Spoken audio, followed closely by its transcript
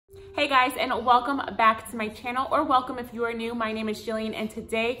Hey guys, and welcome back to my channel, or welcome if you are new. My name is Jillian, and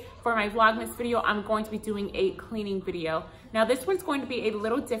today for my Vlogmas video, I'm going to be doing a cleaning video. Now this one's going to be a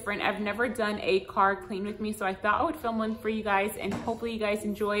little different. I've never done a car clean with me, so I thought I would film one for you guys, and hopefully you guys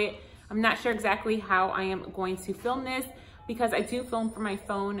enjoy it. I'm not sure exactly how I am going to film this because I do film from my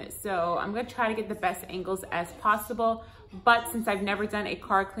phone, so I'm gonna try to get the best angles as possible. But since I've never done a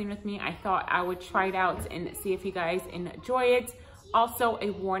car clean with me, I thought I would try it out and see if you guys enjoy it. Also,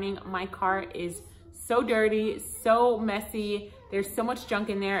 a warning, my car is so dirty, so messy. There's so much junk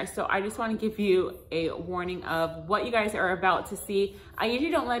in there. So I just want to give you a warning of what you guys are about to see. I usually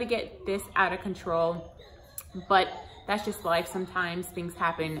don't let it get this out of control, but that's just life. Sometimes things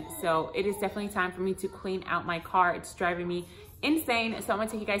happen. So it is definitely time for me to clean out my car. It's driving me insane. So I'm gonna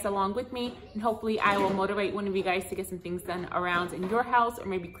take you guys along with me, and hopefully I will motivate one of you guys to get some things done around in your house, or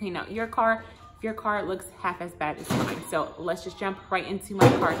maybe clean out your car. Your car looks half as bad as mine. So let's just jump right into my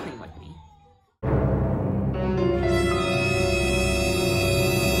car clean with me.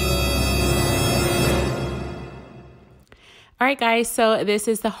 All right guys, so this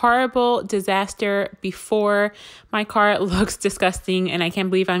is the horrible disaster before. My car looks disgusting, and I can't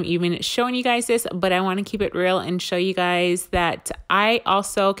believe I'm even showing you guys this, but I want to keep it real and show you guys that I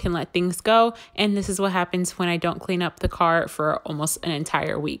also can let things go. And this is what happens when I don't clean up the car for almost an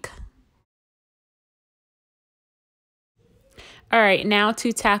entire week. All right, now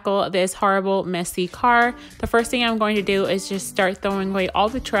to tackle this horrible, messy car. The first thing I'm going to do is just start throwing away all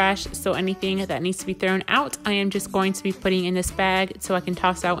the trash. So anything that needs to be thrown out, I am just going to be putting in this bag so I can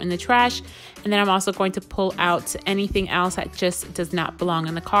toss out in the trash. And then I'm also going to pull out anything else that just does not belong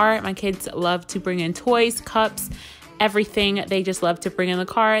in the car. My kids love to bring in toys, cups, everything. They just love to bring in the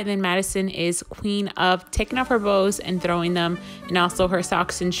car. And then Madison is queen of taking off her bows and throwing them, and also her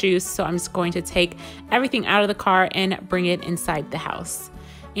socks and shoes. So I'm just going to take everything out of the car and bring it inside the house.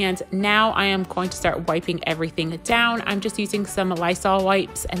 And now I am going to start wiping everything down. I'm just using some Lysol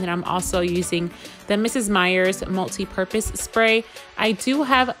wipes, and then I'm also using the Mrs. Meyer's multi-purpose spray. I do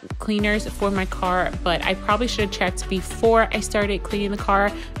have cleaners for my car, but I probably should have checked before I started cleaning the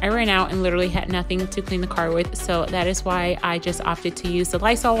car. I ran out and literally had nothing to clean the car with, so that is why I just opted to use the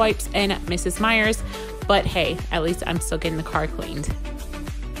Lysol wipes and Mrs. Meyer's. But hey, at least I'm still getting the car cleaned.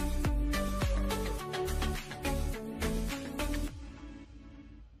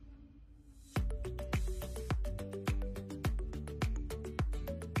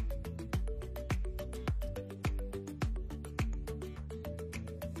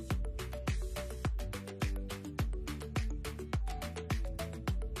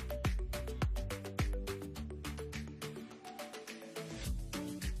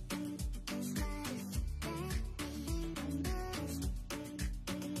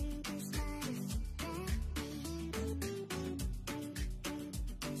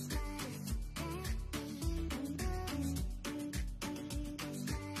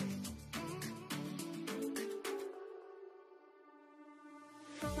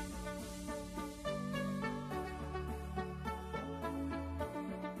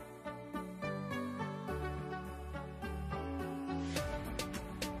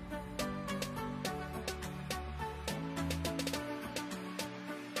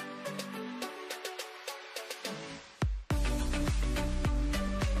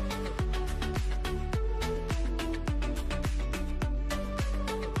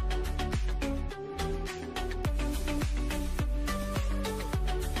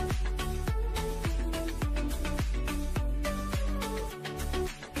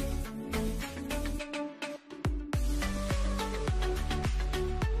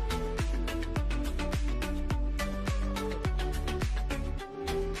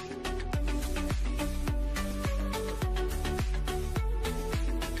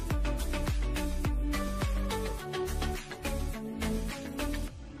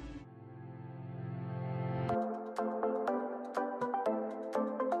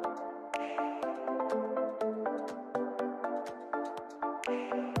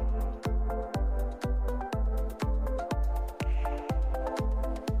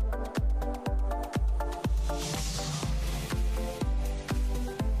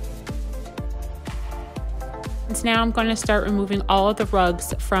 So now I'm going to start removing all of the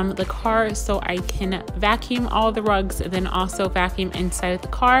rugs from the car so I can vacuum all the rugs, and then also vacuum inside of the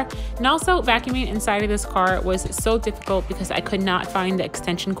car. And also vacuuming inside of this car was so difficult because I could not find the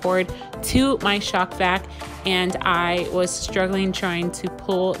extension cord to my shock vac, and I was struggling trying to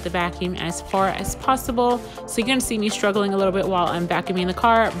pull the vacuum as far as possible. So you're gonna see me struggling a little bit while I'm vacuuming the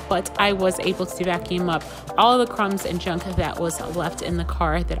car, but I was able to vacuum up all of the crumbs and junk that was left in the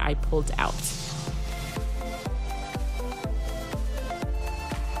car that I pulled out.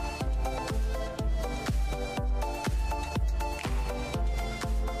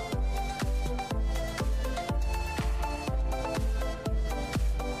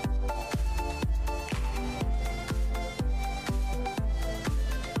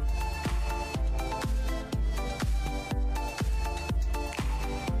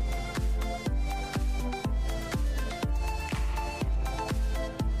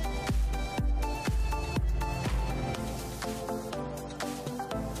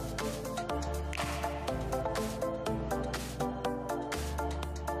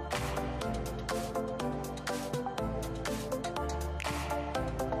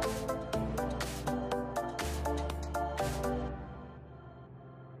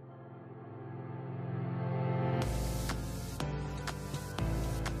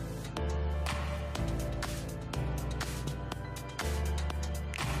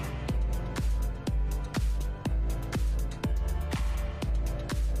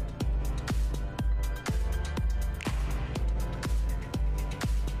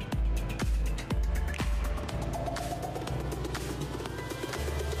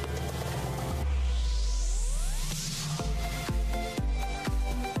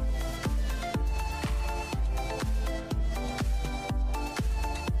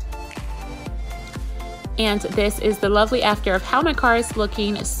 And this is the lovely after of how my car is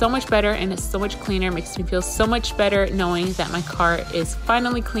looking. So much better and it's so much cleaner. Makes me feel so much better knowing that my car is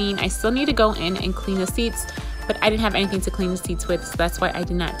finally clean. I still need to go in and clean the seats, but I didn't have anything to clean the seats with, so that's why I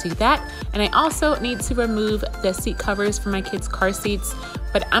did not do that. And I also need to remove the seat covers from my kids' car seats,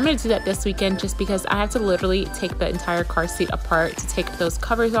 but I'm gonna do that this weekend just because I have to literally take the entire car seat apart to take those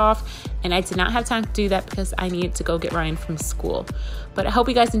covers off, and I did not have time to do that because I needed to go get Ryan from school. But I hope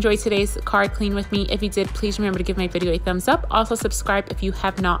you guys enjoyed today's car clean with me. If you did, please remember to give my video a thumbs up. Also subscribe if you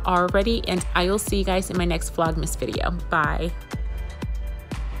have not already, and I will see you guys in my next Vlogmas video. Bye.